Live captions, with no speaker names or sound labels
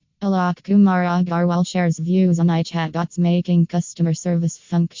Alok Kumar Agarwal shares views on iChatbots making customer service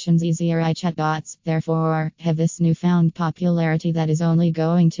functions easier. iChatbots, therefore, have this newfound popularity that is only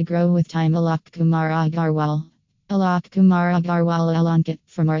going to grow with time. Alok Kumar Agarwal. Alok Kumar Agarwal Alok.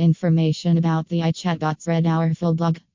 For more information about the iChatbots, read our full blog.